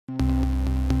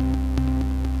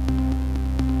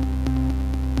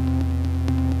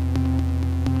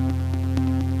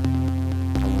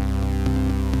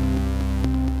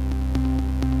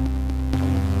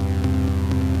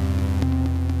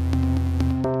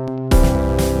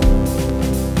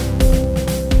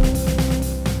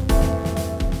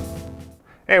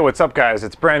Hey, what's up guys?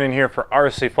 It's Brandon here for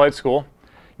RC Flight School.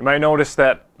 You might notice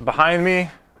that behind me,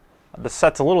 the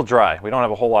set's a little dry. We don't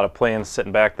have a whole lot of planes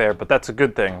sitting back there, but that's a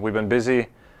good thing. We've been busy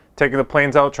taking the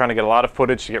planes out, trying to get a lot of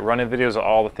footage to get running videos of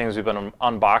all the things we've been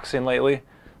unboxing lately.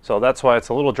 So that's why it's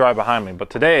a little dry behind me. But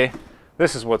today,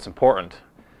 this is what's important.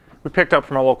 We picked up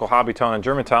from our local hobby town in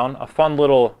Germantown a fun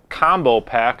little combo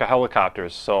pack of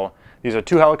helicopters. So these are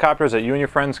two helicopters that you and your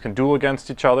friends can duel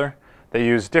against each other. They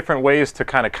use different ways to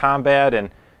kind of combat and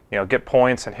get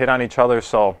points and hit on each other.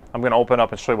 So I'm going to open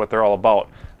up and show you what they're all about.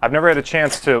 I've never had a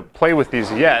chance to play with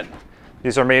these yet.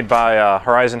 These are made by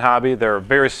Horizon Hobby. They're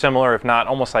very similar, if not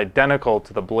almost identical,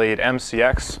 to the Blade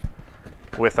MCX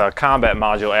with a combat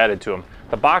module added to them.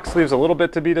 The box leaves a little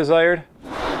bit to be desired,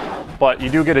 but you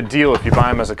do get a deal if you buy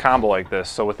them as a combo like this.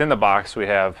 So within the box we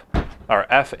have our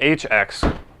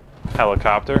FHX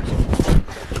helicopter.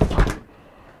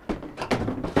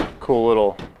 Cool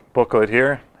little booklet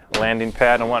here, landing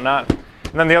pad and whatnot.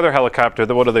 And then the other helicopter,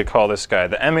 what do they call this guy?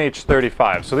 The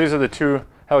MH35. So these are the two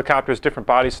helicopters, different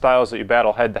body styles that you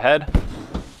battle head to head.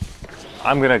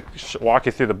 I'm going to walk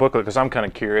you through the booklet because I'm kind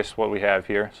of curious what we have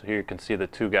here. So here you can see the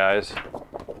two guys.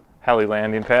 Heli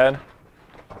landing pad.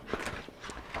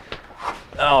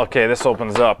 Okay, this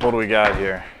opens up. What do we got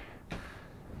here?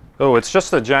 Oh, it's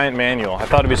just a giant manual. I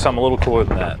thought it'd be something a little cooler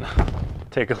than that.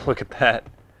 Take a look at that.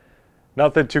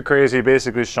 Nothing too crazy,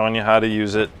 basically showing you how to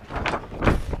use it.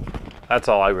 That's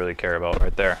all I really care about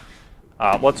right there.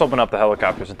 Let's open up the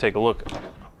helicopters and take a look.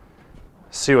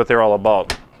 See what they're all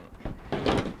about.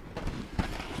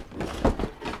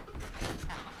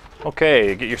 Okay,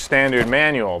 you get your standard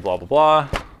manual, blah, blah,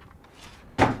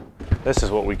 blah. This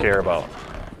is what we care about.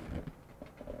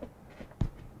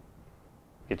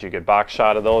 Get you a good box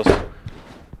shot of those.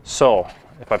 So,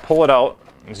 if I pull it out,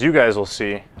 as you guys will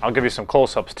see, I'll give you some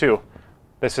close-ups too.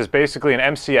 This is basically an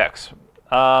MCX.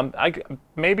 I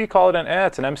maybe call it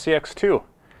it's an MCX2.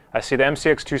 I see the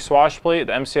MCX2 swash plate,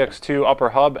 the MCX2 upper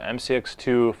hub,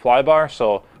 MCX2 flybar.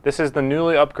 So this is the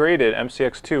newly upgraded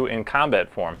MCX2 in combat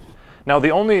form. Now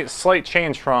the only slight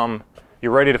change from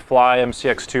your ready to fly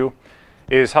MCX2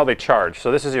 is how they charge.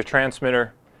 So this is your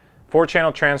transmitter,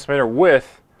 4-channel transmitter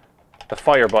with the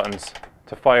fire buttons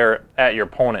to fire at your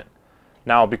opponent.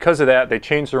 Now because of that, they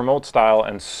changed the remote style,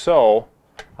 and so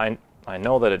I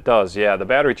know that it does. Yeah, the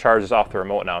battery charges off the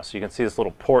remote now. So you can see this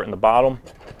little port in the bottom.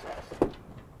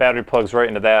 Battery plugs right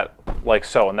into that like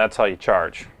so, and that's how you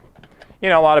charge. A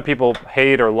lot of people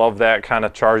hate or love that kind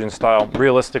of charging style.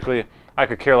 Realistically, I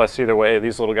could care less either way.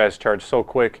 These little guys charge so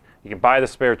quick. You can buy the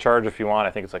spare charger if you want.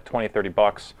 I think it's like 20, 30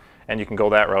 bucks, and you can go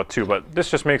that route too. But this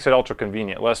just makes it ultra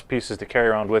convenient. Less pieces to carry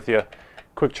around with you.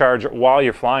 Quick charge while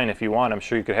you're flying if you want. I'm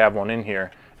sure you could have one in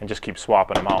here and just keep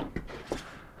swapping them out.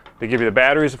 They give you the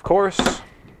batteries, of course,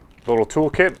 the little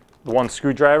toolkit, the one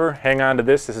screwdriver. Hang on to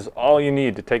this. This is all you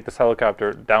need to take this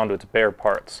helicopter down to its bare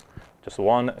parts. Just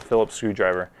one Phillips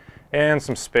screwdriver and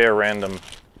some spare random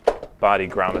body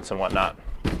grommets and whatnot.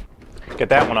 Get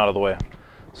that one out of the way.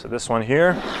 So this one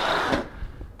here,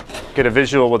 get a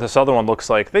visual what this other one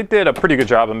looks like. They did a pretty good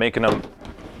job of making them,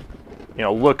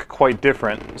 look quite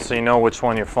different, so you know which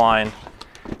one you're flying.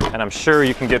 And I'm sure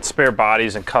you can get spare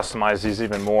bodies and customize these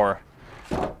even more.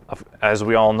 As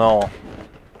we all know,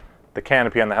 the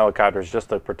canopy on the helicopter is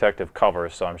just a protective cover,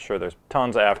 so I'm sure there's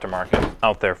tons of aftermarket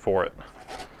out there for it.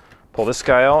 Pull this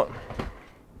guy out.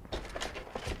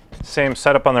 Same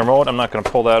setup on the remote. I'm not going to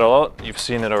pull that all out. You've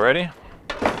seen it already.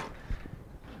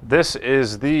 This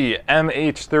is the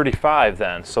MH35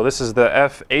 then. So this is the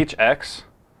FHX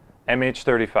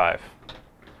MH35.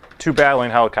 Two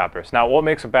battling helicopters. Now what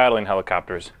makes a battling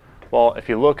helicopters? Well, if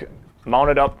you look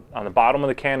mounted up on the bottom of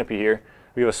the canopy here,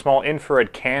 we have a small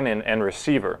infrared cannon and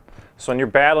receiver. So when you're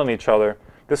battling each other,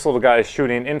 this little guy is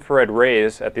shooting infrared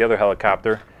rays at the other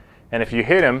helicopter. And if you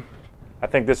hit him, I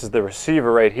think this is the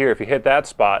receiver right here, if you hit that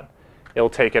spot, it'll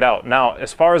take it out. Now,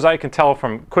 as far as I can tell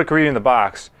from quick reading the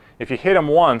box, if you hit him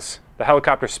once, the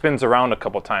helicopter spins around a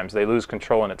couple times. They lose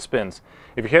control and it spins.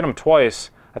 If you hit him twice,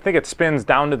 I think it spins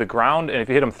down to the ground, and if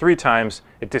you hit them 3 times,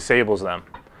 it disables them.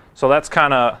 So that's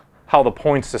kind of how the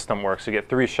point system works. You get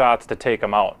 3 shots to take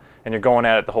them out, and you're going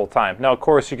at it the whole time. Now, of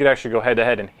course, you could actually go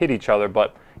head-to-head and hit each other,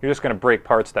 but you're just going to break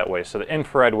parts that way. So the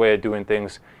infrared way of doing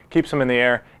things keeps them in the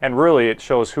air, and really it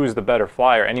shows who's the better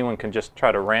flyer. Anyone can just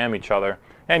try to ram each other.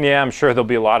 And yeah, I'm sure there'll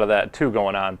be a lot of that too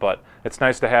going on, but it's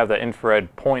nice to have the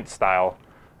infrared point style,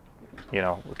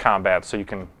 combat, so you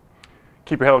can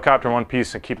keep your helicopter in one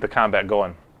piece and keep the combat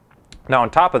going. Now, on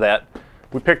top of that,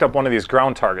 we picked up one of these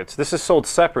ground targets. This is sold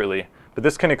separately, but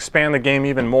this can expand the game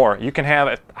even more. You can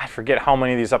have, I forget how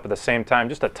many of these up at the same time,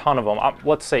 just a ton of them.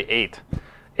 Let's say 8.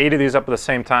 8 of these up at the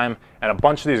same time, and a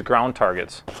bunch of these ground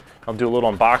targets. I'll do a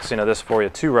little unboxing of this for you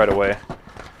too right away.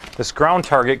 This ground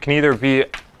target can either be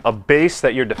a base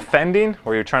that you're defending,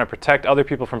 where you're trying to protect other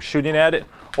people from shooting at it,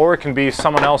 or it can be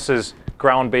someone else's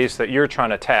ground base that you're trying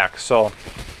to attack. So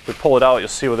if we pull it out, you'll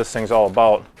see what this thing's all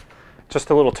about.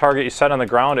 Just a little target you set on the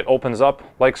ground, it opens up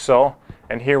like so,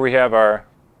 and here we have our,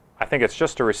 I think it's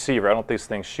just a receiver. I don't think this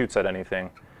thing shoots at anything.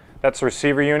 That's the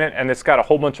receiver unit, and it's got a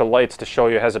whole bunch of lights to show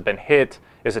you, has it been hit,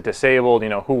 is it disabled, you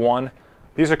know, who won.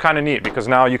 These are kind of neat because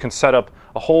now you can set up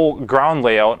a whole ground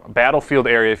layout, battlefield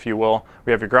area if you will.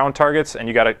 We have your ground targets, and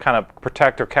you got to kind of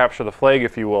protect or capture the flag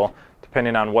if you will,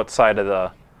 depending on what side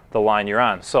of the line you're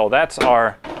on. So that's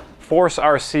our Force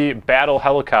RC battle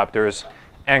helicopters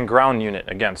and ground unit,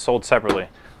 again, sold separately.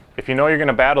 If you know you're going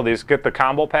to battle these, get the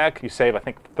combo pack. You save, I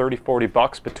think, 30, 40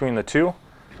 bucks between the two.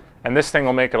 And this thing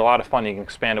will make it a lot of fun. You can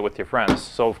expand it with your friends.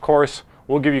 So, of course,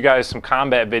 we'll give you guys some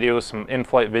combat videos, some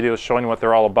in-flight videos showing you what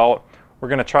they're all about. We're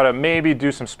going to try to maybe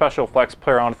do some special effects,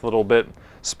 play around with it a little bit,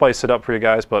 spice it up for you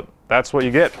guys, but that's what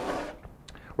you get.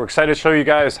 We're excited to show you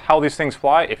guys how these things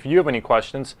fly. If you have any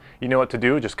questions, you know what to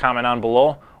do. Just comment on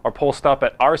below or post up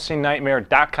at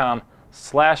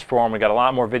rcnightmare.com/forum. We got a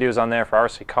lot more videos on there for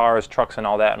RC cars, trucks, and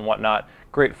all that and whatnot.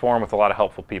 Great forum with a lot of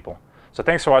helpful people. So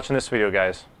thanks for watching this video,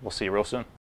 guys. We'll see you real soon.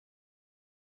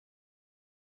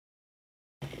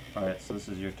 Alright, so this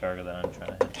is your target that I'm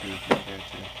trying to hit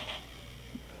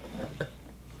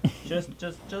to.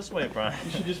 Just wait, Brian.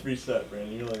 You should just reset,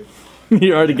 Brandon. You're like...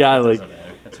 You already got like...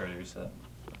 It's already reset.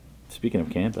 Speaking of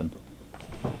camping.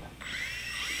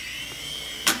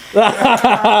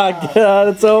 God,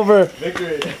 it's over.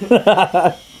 Victory!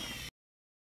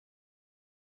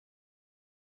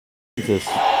 Jesus.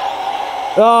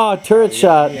 Oh, turret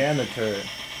shot. And the turret.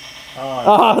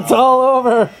 Oh, it's all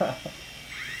over.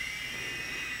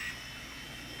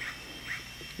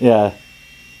 Yeah.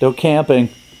 No camping.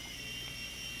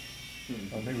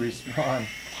 Let me respawn.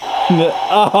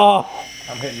 Oh.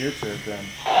 I'm hitting your turret then.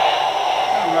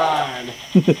 Come on!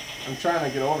 I'm trying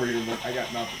to get over here, but I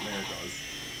got nothing. There it goes.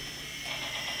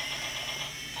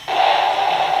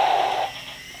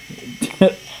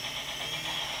 Let's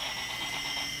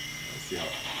see how...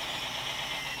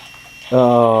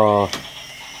 Oh.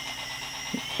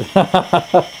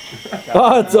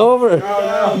 Oh, it's over.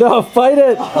 No, No, fight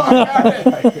it. Oh, I got it.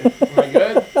 Am I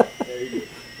good? Yeah, you're good.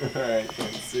 Alright,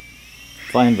 let's see.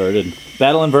 Fly inverted.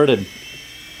 Battle inverted.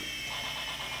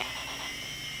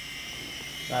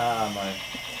 Ah, my.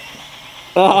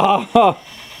 Oh.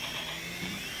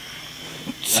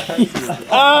 Jeez.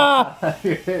 Ah.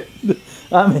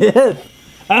 I'm hit.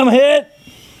 I'm hit.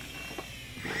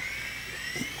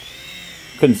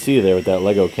 Couldn't see you there with that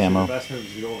Lego camo. The best move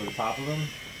is to go over the top of them,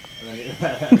 and then hit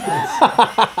that.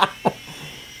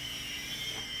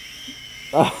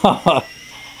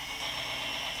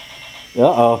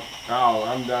 Uh-oh. Oh,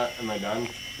 I'm done. Am I done?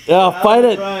 Yeah, fight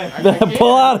it. I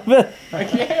Pull out of it. I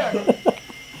can't.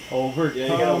 Over. Yeah,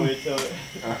 you gotta wait till it.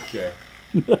 Okay.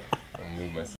 I'll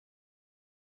move myself.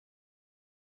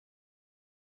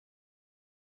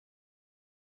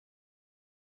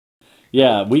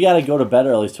 Yeah, we got to go to bed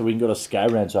early so we can go to Sky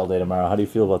Ranch all day tomorrow. How do you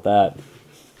feel about that?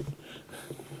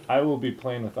 I will be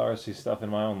playing with RC stuff in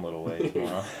my own little way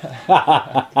tomorrow.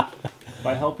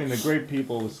 By helping the great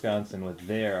people of Wisconsin with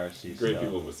their RC stuff. Great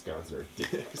people of Wisconsin are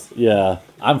dicks. Yeah,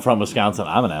 I'm from Wisconsin.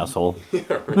 I'm an asshole.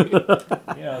 Yeah, right.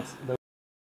 You know, it's the